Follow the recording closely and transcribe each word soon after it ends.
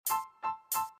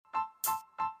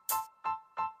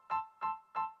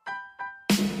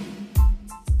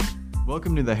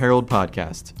Welcome to the Herald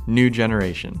Podcast, New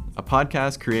Generation, a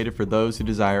podcast created for those who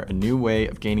desire a new way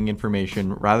of gaining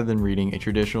information rather than reading a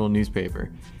traditional newspaper.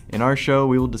 In our show,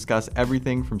 we will discuss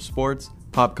everything from sports,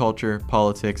 pop culture,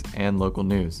 politics, and local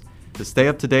news. To stay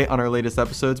up to date on our latest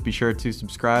episodes, be sure to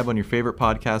subscribe on your favorite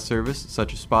podcast service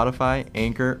such as Spotify,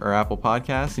 Anchor, or Apple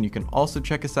Podcasts, and you can also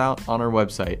check us out on our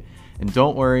website. And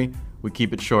don't worry, we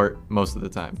keep it short most of the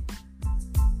time.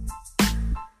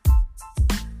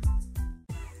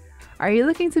 Are you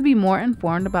looking to be more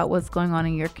informed about what's going on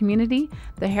in your community?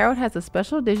 The Herald has a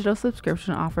special digital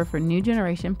subscription offer for New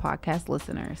Generation podcast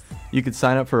listeners. You could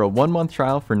sign up for a 1-month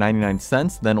trial for 99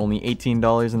 cents, then only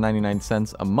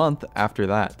 $18.99 a month after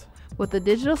that. With the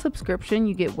digital subscription,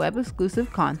 you get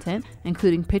web-exclusive content,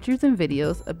 including pictures and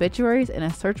videos, obituaries, and a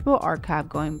searchable archive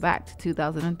going back to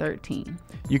 2013.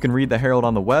 You can read the Herald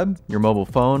on the web, your mobile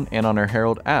phone, and on our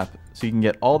Herald app, so you can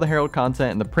get all the Herald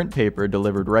content in the print paper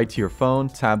delivered right to your phone,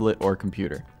 tablet, or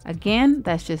computer. Again,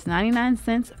 that's just 99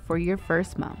 cents for your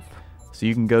first month. So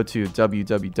you can go to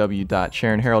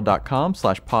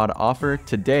www.sharonherald.com/pod offer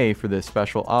today for this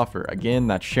special offer. Again,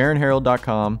 that's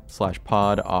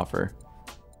sharonherald.com/pod offer.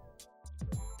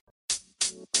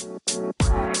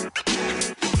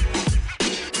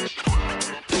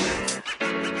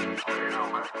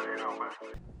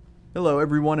 Hello,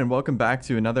 everyone, and welcome back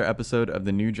to another episode of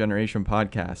the New Generation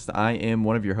Podcast. I am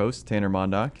one of your hosts, Tanner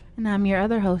Mondock. And I'm your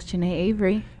other host, Janae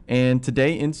Avery. And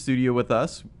today in studio with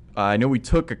us, I know we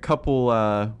took a couple,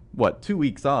 2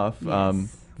 weeks off.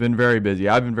 Yes. Been very busy.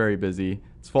 I've been very busy.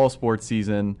 It's fall sports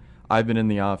season. I've been in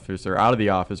the office, or out of the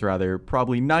office rather,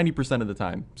 probably 90% of the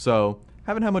time. So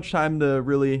haven't had much time to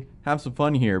really have some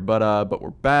fun here, but we're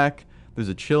back. There's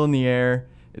a chill in the air.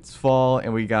 It's fall,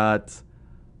 and we got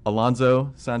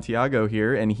Alonzo Santiago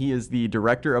here, and he is the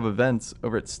director of events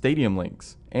over at Stadium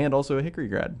Links and also a Hickory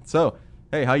grad. So,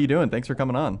 hey, how you doing? Thanks for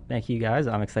coming on. Thank you, guys.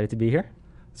 I'm excited to be here.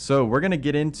 So we're going to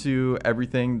get into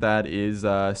everything that is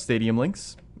Stadium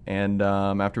Links, and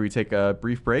after we take a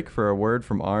brief break for a word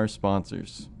from our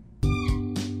sponsors.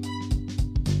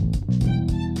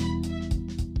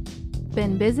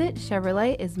 Ben Bizzett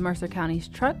Chevrolet is Mercer County's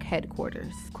truck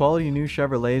headquarters. Quality new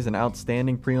Chevrolets and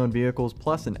outstanding pre-owned vehicles,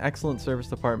 plus an excellent service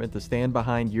department to stand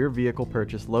behind your vehicle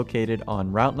purchase, located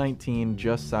on Route 19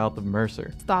 just south of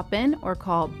Mercer. Stop in or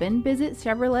call Ben Bizzett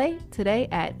Chevrolet today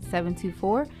at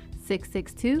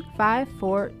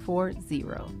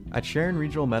 724-662-5440. At Sharon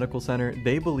Regional Medical Center,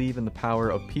 they believe in the power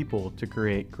of people to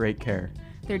create great care.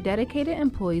 Their dedicated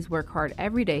employees work hard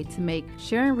every day to make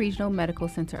Sharon Regional Medical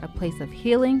Center a place of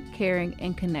healing, caring,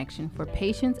 and connection for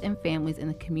patients and families in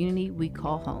the community we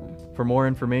call home. For more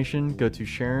information, go to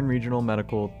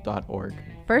sharonregionalmedical.org.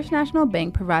 First National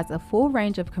Bank provides a full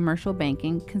range of commercial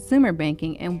banking, consumer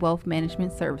banking, and wealth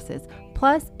management services,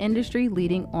 plus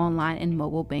industry-leading online and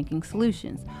mobile banking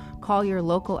solutions. Call your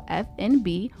local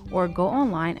FNB or go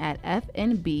online at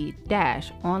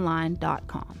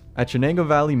fnb-online.com. At Chenango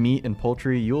Valley Meat and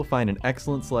Poultry, you will find an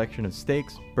excellent selection of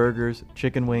steaks, burgers,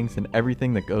 chicken wings, and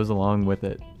everything that goes along with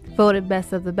it. Voted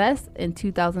Best of the Best in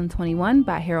 2021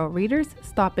 by Herald readers,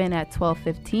 stop in at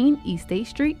 1215 East State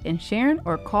Street in Sharon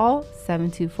or call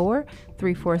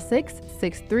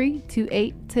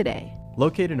 724-346-6328 today.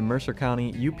 Located in Mercer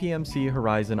County, UPMC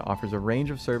Horizon offers a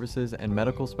range of services and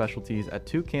medical specialties at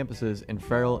 2 campuses in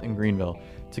Farrell and Greenville.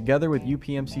 Together with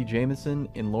UPMC Jameson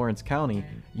in Lawrence County,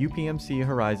 UPMC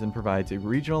Horizon provides a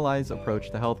regionalized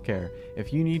approach to healthcare.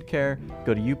 If you need care,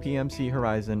 go to UPMC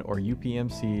Horizon or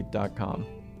upmc.com.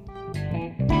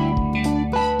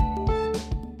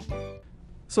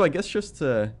 So I guess just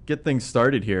to get things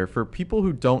started here, for people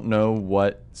who don't know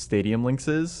what Stadium Links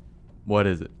is, what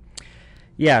is it?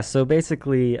 Yeah, so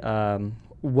basically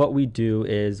what we do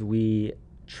is we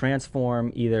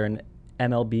transform either an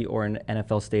MLB or an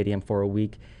NFL stadium for a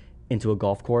week into a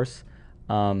golf course.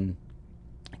 Kind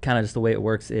of just the way it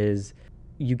works is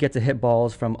you get to hit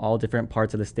balls from all different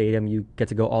parts of the stadium. You get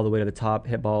to go all the way to the top,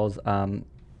 hit balls.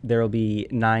 There will be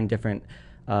 9 different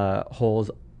holes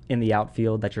in the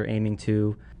outfield that you're aiming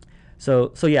to.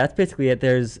 So yeah, that's basically it.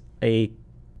 There's a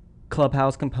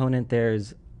clubhouse component.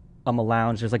 There's a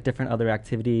lounge. There's like different other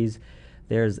activities.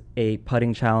 There's a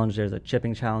putting challenge. There's a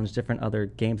chipping challenge. Different other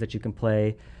games that you can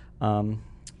play, and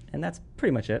that's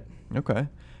pretty much it. Okay,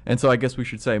 and so I guess we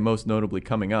should say most notably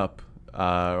coming up,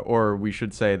 or we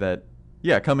should say that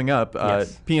coming up,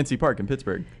 Yes. PNC Park in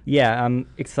Pittsburgh. Yeah, I'm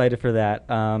excited for that.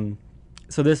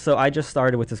 So I just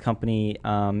started with this company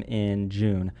in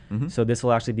June. Mm-hmm. So this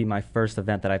will actually be my first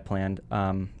event that I planned,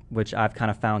 which I've kind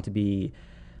of found to be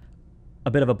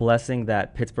a bit of a blessing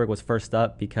that Pittsburgh was first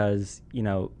up because,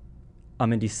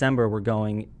 in December we're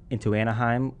going into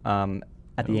Anaheim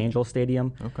at the Angel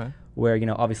Stadium. Okay. Where,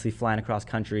 obviously flying across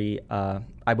country,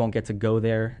 I won't get to go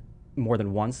there more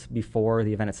than once before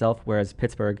the event itself, whereas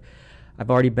Pittsburgh, I've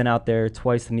already been out there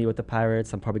twice to meet with the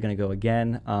Pirates. I'm probably going to go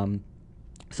again.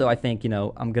 So I think,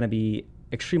 I'm going to be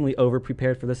extremely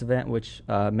over-prepared for this event, which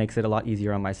makes it a lot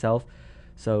easier on myself.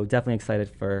 So definitely excited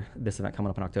for this event coming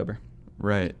up in October.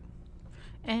 Right.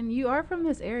 And you are from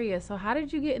this area, so how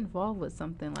did you get involved with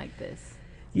something like this?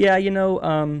 Yeah,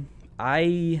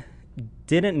 I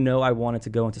didn't know I wanted to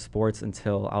go into sports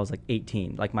until I was like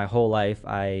 18. Like my whole life,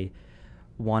 I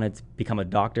wanted to become a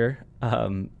doctor.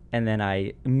 And then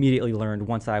I immediately learned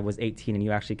once I was 18 and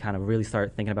you actually kind of really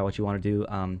start thinking about what you want to do,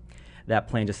 that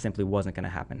plan just simply wasn't going to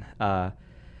happen.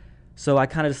 So I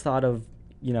kind of just thought of,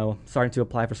 starting to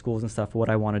apply for schools and stuff, what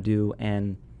I want to do.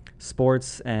 And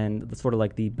sports and the sort of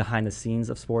like the behind the scenes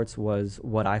of sports was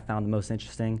what I found the most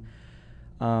interesting.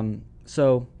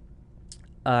 So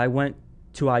I went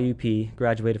to IUP,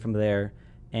 graduated from there,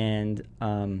 and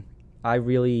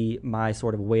my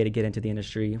sort of way to get into the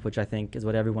industry, which I think is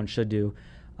what everyone should do,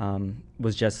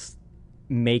 was just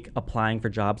make applying for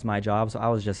jobs my job. So I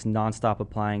was just nonstop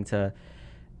applying to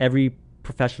every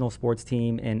professional sports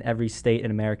team in every state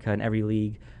in America and every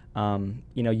league.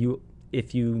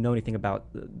 If you know anything about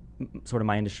sort of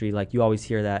my industry, like you always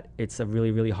hear that it's a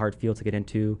really, really hard field to get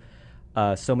into.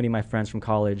 So many of my friends from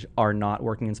college are not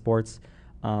working in sports.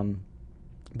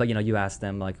 But, you ask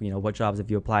them, like, what jobs have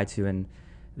you applied to? And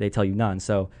they tell you none.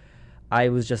 So I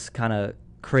was just kind of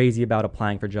crazy about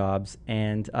applying for jobs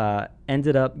and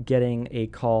ended up getting a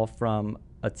call from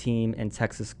a team in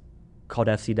Texas called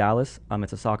FC Dallas.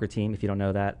 It's a soccer team, if you don't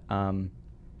know that.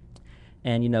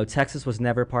 And, Texas was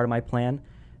never part of my plan.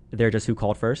 They're just who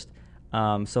called first.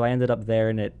 So I ended up there,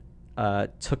 and it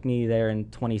took me there in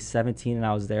 2017, and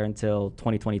I was there until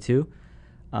 2022.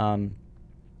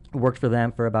 Worked for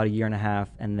them for about a year and a half,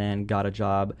 and then got a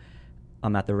job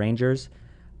at the Rangers.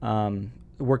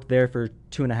 Worked there for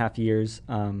 2.5 years.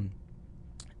 And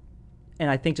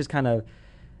I think just kind of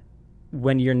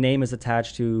when your name is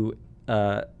attached to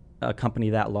a company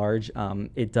that large,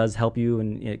 it does help you,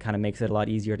 and it kind of makes it a lot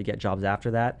easier to get jobs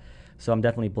after that. So I'm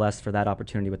definitely blessed for that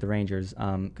opportunity with the Rangers,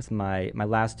 because my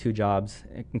last 2 jobs,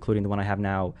 including the one I have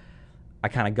now, I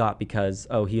kind of got because,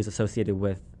 he is associated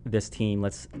with this team.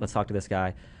 Let's talk to this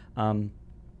guy,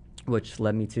 which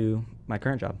led me to my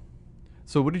current job.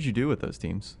 So what did you do with those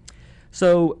teams?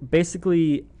 So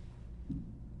basically,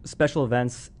 special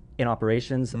events in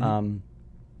operations. Mm-hmm.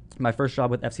 My first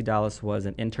job with FC Dallas was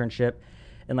an internship,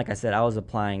 and like I said, I was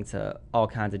applying to all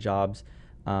kinds of jobs.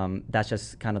 That's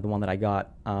just kind of the one that I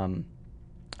got.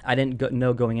 I didn't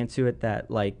know going into it that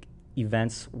like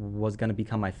events was going to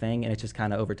become my thing, and it just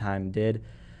kind of over time did.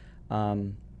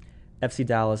 FC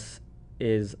Dallas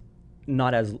is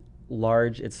not as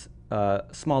large. It's a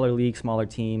smaller league, smaller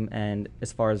team, and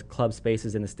as far as club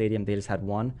spaces in the stadium, they just had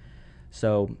one.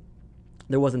 So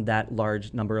there wasn't that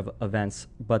large number of events.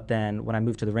 But then when I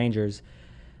moved to the Rangers,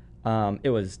 it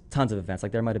was tons of events.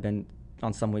 Like there might have been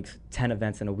on some weeks 10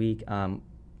 events in a week. 2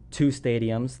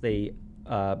 stadiums. They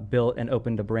built and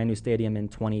opened a brand new stadium in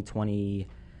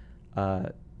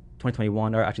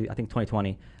 2021, or actually I think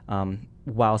 2020,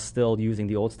 while still using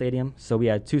the old stadium. So we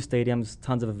had 2 stadiums,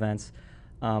 tons of events,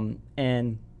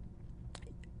 and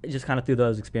just kind of through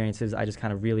those experiences, I just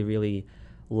kind of really, really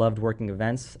loved working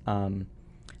events.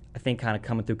 I think kind of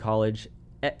coming through college,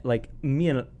 like me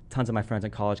and tons of my friends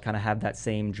in college kind of have that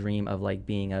same dream of like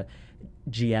being a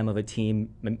GM of a team,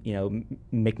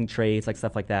 making trades, like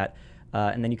stuff like that.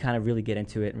 And then you kind of really get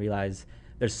into it and realize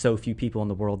there's so few people in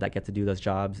the world that get to do those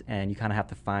jobs, and you kind of have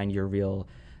to find your real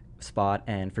spot.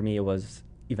 And for me, it was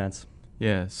events.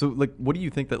 Yeah. So like, what do you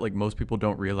think that like most people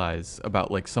don't realize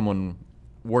about like someone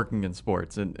working in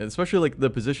sports, and especially like the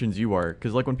positions you are?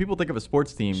 Because like when people think of a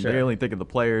sports team, Sure. they only think of the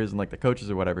players and like the coaches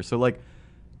or whatever. So like,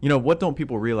 what don't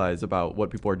people realize about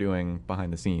what people are doing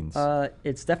behind the scenes?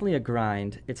 It's definitely a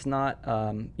grind. It's not,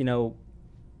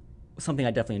 something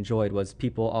I definitely enjoyed was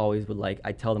people always would like,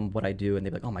 I tell them what I do and they'd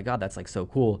be like, oh my God, that's like so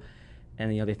cool.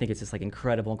 And, they think it's just like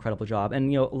incredible job.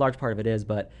 And, a large part of it is,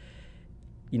 but,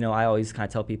 I always kind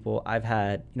of tell people I've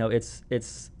had,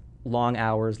 it's long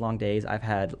hours, long days. I've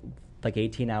had like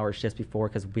 18-hour shifts before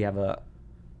because we have a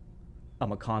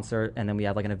concert, and then we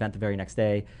have like an event the very next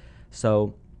day.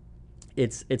 So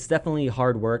it's definitely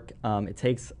hard work. It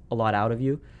takes a lot out of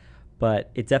you,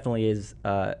 but it definitely is,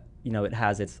 it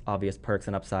has its obvious perks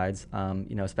and upsides,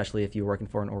 especially if you're working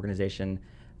for an organization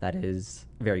that is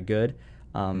very good.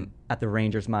 At the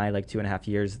Rangers, my like 2.5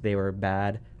 years, they were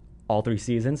bad all 3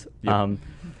 seasons. Yep.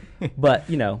 But,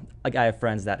 like I have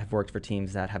friends that have worked for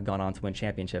teams that have gone on to win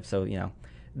championships. So,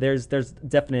 there's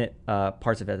definite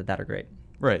parts of it that are great.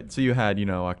 Right. So you had,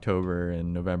 October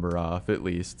and November off at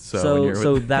least. So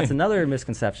So that's another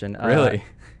misconception. Really?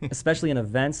 Especially in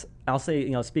events. I'll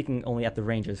say, speaking only at the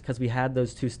Rangers, because we had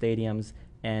those 2 stadiums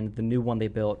and the new one they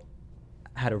built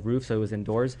had a roof, so it was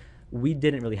indoors. We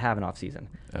didn't really have an off season.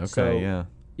 Okay, so, yeah.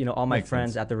 All my Makes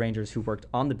friends sense. at the Rangers who worked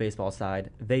on the baseball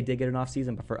side, they did get an off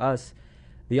season. But for us,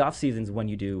 the off season's when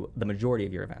you do the majority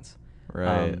of your events.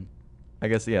 Right. I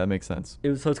guess, yeah, that makes sense.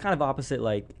 So it's kind of opposite.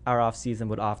 Like our off season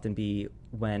would often be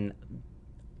when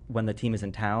the team is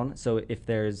in town. So if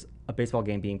there's a baseball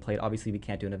game being played, obviously we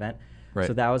can't do an event. Right.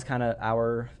 So that was kind of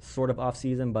our sort of off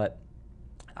season. But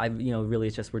really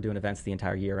it's just we're doing events the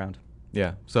entire year round.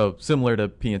 Yeah. So similar to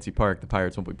PNC Park, the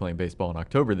Pirates won't be playing baseball in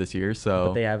October this year. So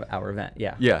But they have our event.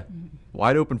 Yeah. yeah,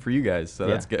 wide open for you guys. So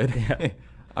that's Yeah. good. Yeah.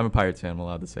 I'm a Pirates fan. I'm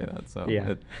allowed to say that. So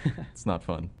Yeah. it's not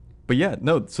fun. But yeah,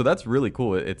 no, so that's really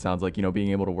cool. It sounds like,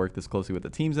 being able to work this closely with the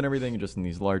teams and everything, just in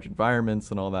these large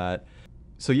environments and all that.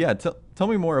 So yeah, tell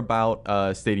me more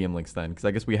about Stadium Links then, because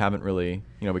I guess we haven't really,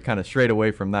 we kind of strayed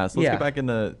away from that. So let's Yeah. get back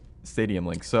into Stadium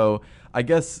Links. So I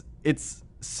guess it's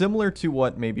similar to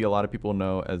what maybe a lot of people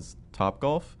know as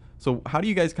Topgolf. So how do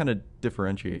you guys kind of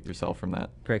differentiate yourself from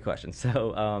that? Great question.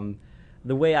 So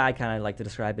the way I kind of like to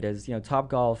describe it is,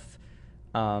 Topgolf,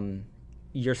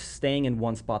 you're staying in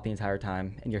one spot the entire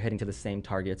time and you're hitting to the same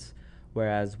targets.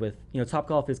 Whereas with,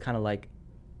 Topgolf is kind of like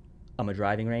a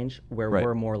driving range where Right.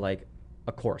 we're more like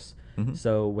a course. Mhm.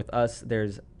 So with us,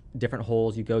 there's different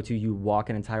holes you go to, you walk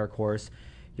an entire course,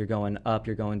 you're going up,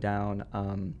 you're going down.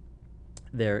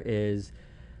 There is,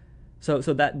 so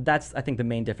that's I think the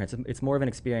main difference. It's more of an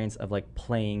experience of like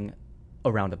playing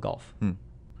a round of golf.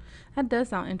 That does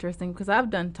sound interesting because I've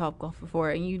done Topgolf before,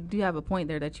 and you do have a point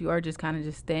there that you are just kind of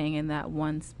just staying in that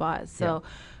one spot. So,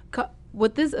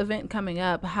 with this event coming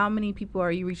up, how many people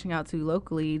are you reaching out to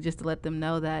locally just to let them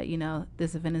know that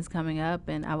this event is coming up,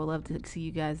 and I would love to see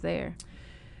you guys there?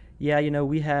 Yeah,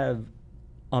 we have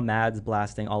ads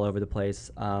blasting all over the place.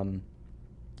 I'm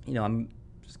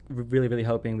just really, really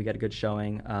hoping we get a good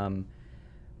showing.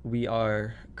 We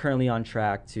are currently on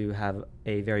track to have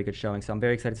a very good showing, so I'm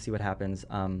very excited to see what happens.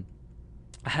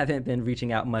 I haven't been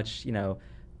reaching out much,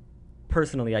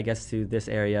 personally, I guess, to this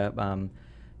area,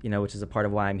 which is a part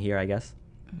of why I'm here, I guess.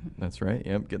 That's right.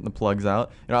 Yep, getting the plugs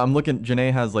out. I'm looking.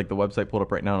 Janae has like the website pulled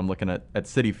up right now, and I'm looking at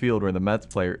Citi Field where the Mets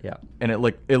play. Yeah. And it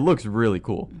looks really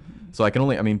cool. So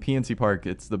PNC Park,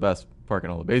 it's the best park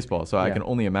in all of baseball. So I Yeah. can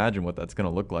only imagine what that's going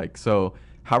to look like. So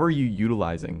how are you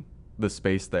utilizing the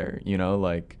space there?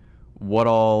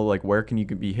 Where can you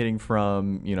be hitting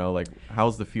from?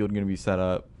 How's the field going to be set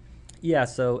up? Yeah,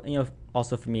 so,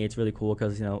 also for me, it's really cool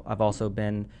because, I've also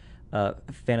been a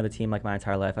fan of the team like my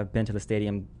entire life. I've been to the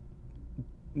stadium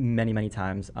many, many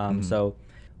times. So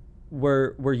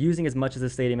we're using as much of the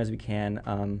stadium as we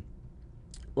can.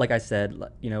 Like I said,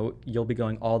 you'll be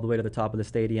going all the way to the top of the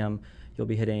stadium. You'll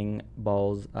be hitting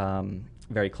balls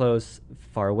very close,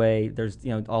 far away. There's,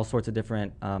 all sorts of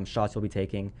different shots you'll be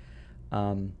taking.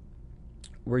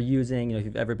 We're using, if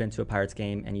you've ever been to a Pirates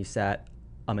game and you sat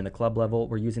in the club level,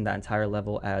 we're using that entire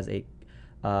level as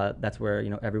that's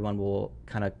where, everyone will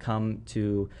kind of come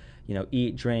to,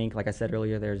 eat, drink. Like I said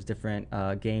earlier, there's different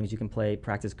games you can play,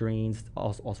 practice greens,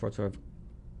 all sorts of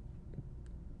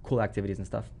cool activities and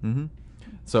stuff. Mm-hmm.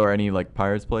 So are any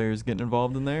Pirates players getting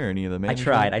involved in there? Or any of the I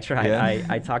management? tried. Yeah.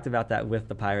 I talked about that with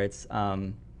the Pirates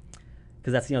because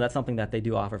that's something that they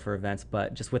do offer for events,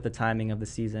 but just with the timing of the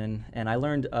season. And I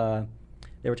learned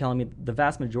they were telling me the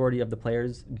vast majority of the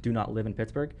players do not live in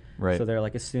Pittsburgh. Right. So they're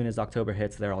like, as soon as October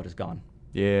hits, they're all just gone.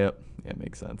 Yeah, it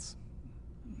makes sense.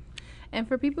 And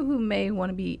for people who may want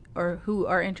to be or who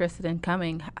are interested in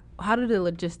coming, how do the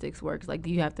logistics work? Like,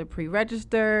 do you have to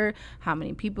pre-register? How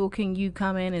many people can you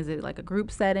come in? Is it like a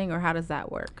group setting, or how does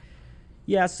that work?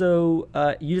 Yeah, so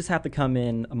you just have to come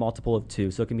in a multiple of 2.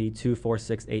 So it can be 2, 4,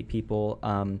 6, 8 people.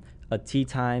 A tee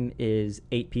time is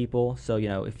 8 people. So,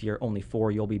 if you're only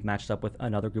 4, you'll be matched up with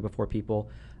another group of 4 people.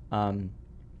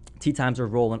 Tee times are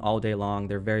rolling all day long.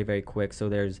 They're very, very quick. So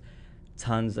there's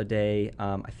tons a day.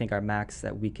 I think our max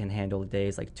that we can handle a day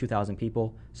is like 2,000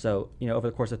 people. So, over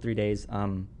the course of 3 days,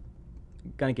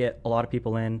 gonna get a lot of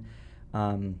people in.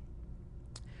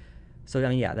 So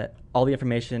that all the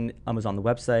information is on the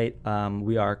website.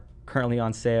 We are currently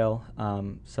on sale.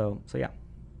 So yeah.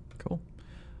 Cool.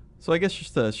 So I guess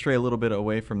just to stray a little bit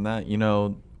away from that,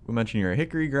 we mentioned you're a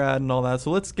Hickory grad and all that. So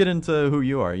let's get into who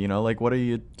you are. What do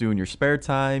you do in your spare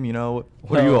time? What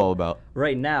are you all about?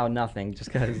 Right now, nothing.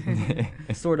 Just because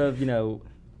sort of,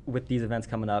 with these events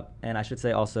coming up, and I should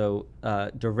say also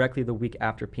directly the week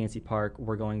after PNC Park,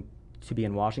 we're going to be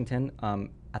in Washington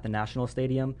at the National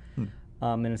Stadium,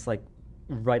 and it's like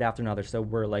right after another. So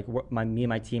we're like, me and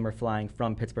my team are flying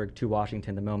from Pittsburgh to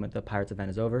Washington the moment the Pirates event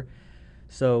is over.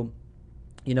 So,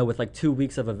 you know, with like 2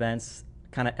 weeks of events,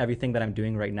 kind of everything that I'm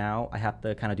doing right now, I have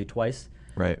to kind of do twice.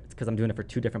 Right. Because I'm doing it for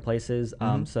 2 different places.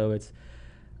 So it's,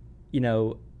 you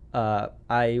know,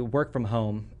 I work from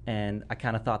home, and I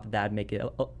kind of thought that that'd make it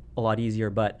a lot easier.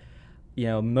 But, you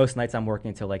know, most nights I'm working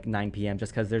until like 9 p.m.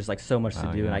 just because there's like so much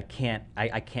to do, and I can't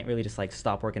really just like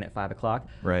stop working at 5 o'clock.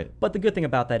 Right. But the good thing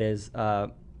about that is,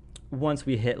 once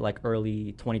we hit like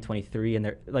early 2023,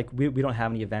 and we don't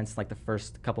have any events like the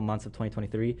first couple months of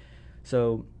 2023,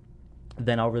 so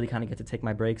then I'll really kind of get to take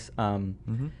my breaks.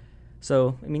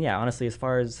 So I mean, yeah, honestly, as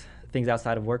far as things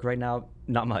outside of work right now,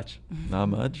 not much. Not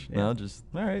much. No, just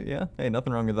all right. Yeah. Hey,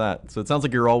 nothing wrong with that. So it sounds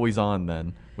like you're always on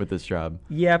then with this job.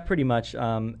 Yeah, pretty much.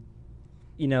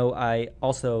 You know, I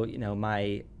also, you know,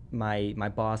 my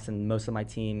boss and most of my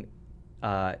team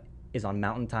is on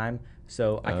Mountain Time,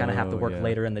 so I kind of have to work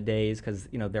later in the days because,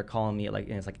 you know, they're calling me at like,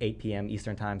 and it's like 8 p.m.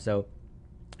 Eastern Time. So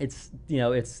it's, you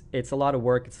know, it's a lot of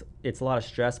work. It's a lot of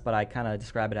stress, but I kind of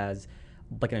describe it as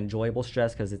like an enjoyable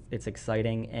stress because it's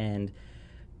exciting. And,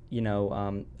 you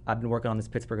know, I've been working on this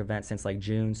Pittsburgh event since like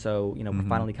June, so, you know, we're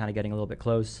finally kind of getting a little bit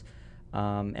close.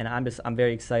 And I'm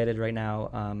very excited right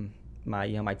now.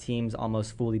 My team's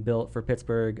almost fully built for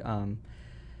Pittsburgh.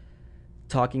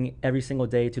 Talking every single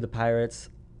day to the Pirates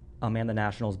and the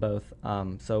Nationals both.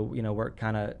 So, you know, we're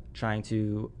kind of trying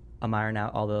to iron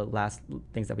out all the last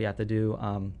things that we have to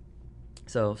do.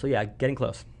 So yeah, getting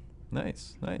close.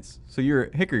 Nice. So you're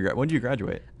Hickory. When did you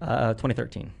graduate?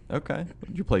 2013. Okay.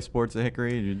 Did you play sports at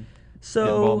Hickory? Did you get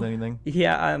involved in anything?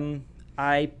 Yeah,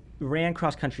 I ran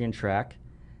cross country and track,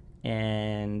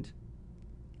 and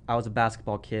I was a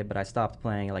basketball kid, but I stopped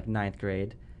playing at like 9th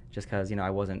grade just because, you know, I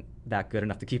wasn't that good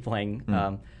enough to keep playing.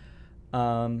 I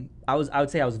would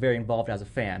say I was very involved as a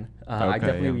fan. I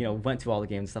definitely, you know, went to all the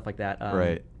games and stuff like that.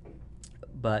 Right.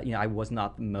 But, you know, I was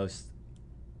not the most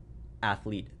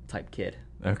athlete type kid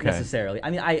necessarily. I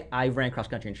mean, I ran cross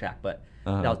country and track, but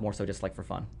that was more so just like for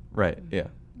fun. Right. Yeah.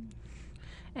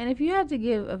 And if you had to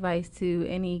give advice to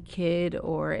any kid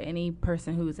or any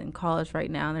person who's in college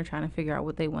right now and they're trying to figure out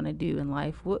what they want to do in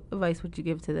life, what advice would you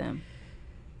give to them?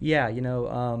 Yeah, you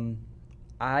know,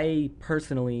 I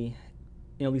personally,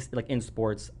 you know, at least like in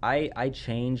sports, I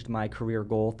changed my career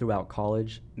goal throughout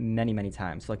college many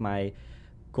times. So like my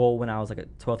goal when I was like a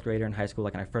 12th grader in high school,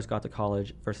 like when I first got to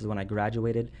college versus when I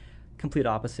graduated, complete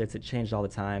opposites. It changed all the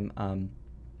time.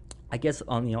 I guess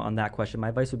on that question, my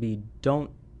advice would be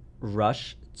don't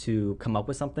rush to come up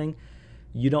with something.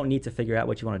 You don't need to figure out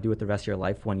what you want to do with the rest of your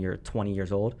life when you're 20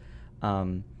 years old.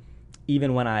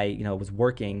 Even when I, you know, was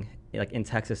working like in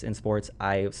Texas in sports,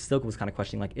 I still was kind of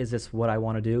questioning, like, is this what I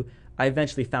want to do? I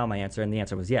eventually found my answer, and the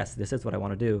answer was yes, this is what I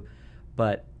want to do.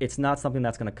 But it's not something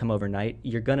that's going to come overnight.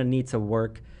 You're going to need to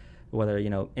work, whether, you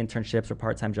know, internships or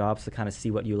part-time jobs to kind of see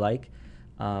what you like.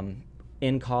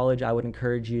 In college, I would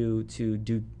encourage you to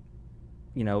do,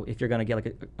 you know, if you're going to get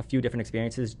like a few different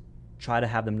experiences, try to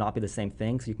have them not be the same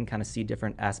thing so you can kind of see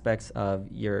different aspects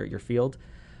of your field.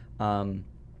 You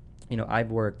know, I've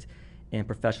worked in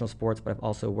professional sports, but I've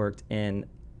also worked in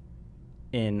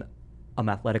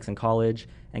athletics in college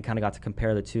and kind of got to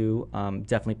compare the two.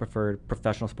 Definitely preferred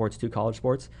professional sports to college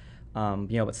sports. You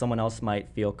know, but someone else might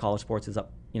feel college sports is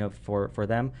up, you know, for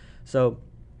them. So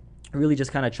really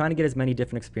just kind of trying to get as many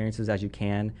different experiences as you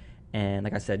can. And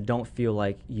like I said, don't feel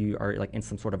like you are like in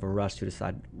some sort of a rush to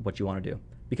decide what you want to do.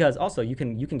 Because also you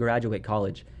can graduate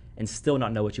college and still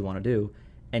not know what you want to do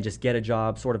and just get a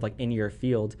job sort of like in your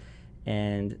field.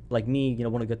 And like me, you know,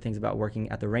 one of the good things about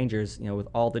working at the Rangers, you know, with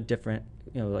all the different,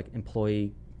 you know, like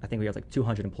employee, I think we have like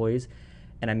 200 employees,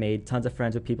 and I made tons of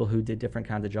friends with people who did different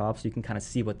kinds of jobs, so you can kind of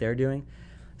see what they're doing.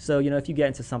 So, you know, if you get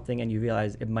into something and you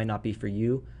realize it might not be for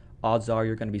you, odds are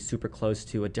you're going to be super close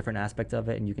to a different aspect of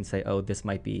it, and you can say, oh, this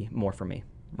might be more for me.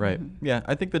 Right. Yeah,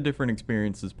 I think the different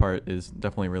experiences part is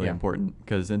definitely really important,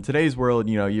 because in today's world,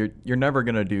 you know, you're never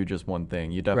going to do just one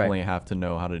thing. You definitely have to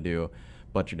know how to do a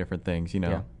bunch of different things, you know.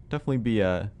 Yeah. Definitely be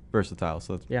versatile.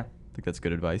 So I think that's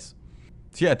good advice.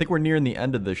 So yeah, I think we're nearing the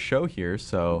end of the show here.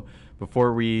 So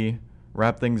before we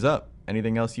wrap things up,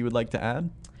 anything else you would like to add?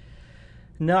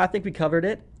 No, I think we covered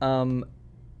it.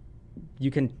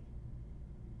 You can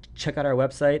check out our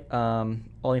website.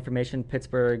 All the information.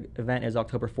 Pittsburgh event is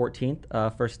October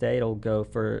 14th. First day. It'll go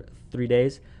for 3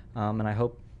 days. And I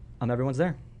hope everyone's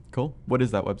there. Cool. What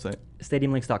is that website?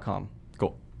 Stadiumlinks.com.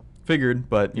 Cool. Figured,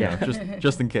 but you know,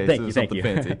 just in case it was something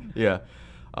fancy. Yeah.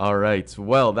 All right.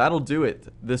 Well, that'll do it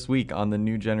this week on the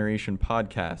New Generation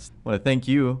podcast. I want to thank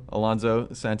you, Alonzo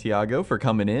Santiago, for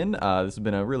coming in. This has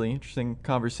been a really interesting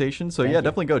conversation. So, Thank you.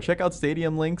 definitely go check out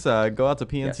stadium links. Go out to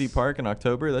PNC Yes. Park in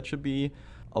October. That should be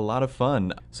a lot of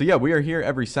fun. So, we are here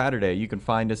every Saturday. You can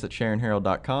find us at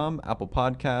SharonHerald.com, Apple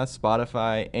Podcasts,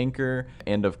 Spotify, Anchor,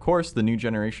 and, of course, the New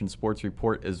Generation Sports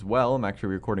Report as well. I'm actually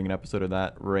recording an episode of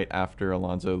that right after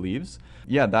Alonzo leaves.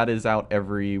 That is out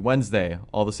every Wednesday,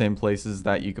 all the same places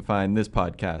that you can find this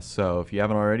podcast. So if you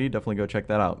haven't already, definitely go check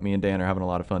that out. Me and Dan are having a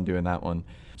lot of fun doing that one.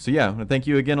 So I want to thank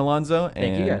you again, Alonzo.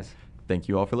 Thank you, guys. Thank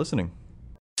you all for listening.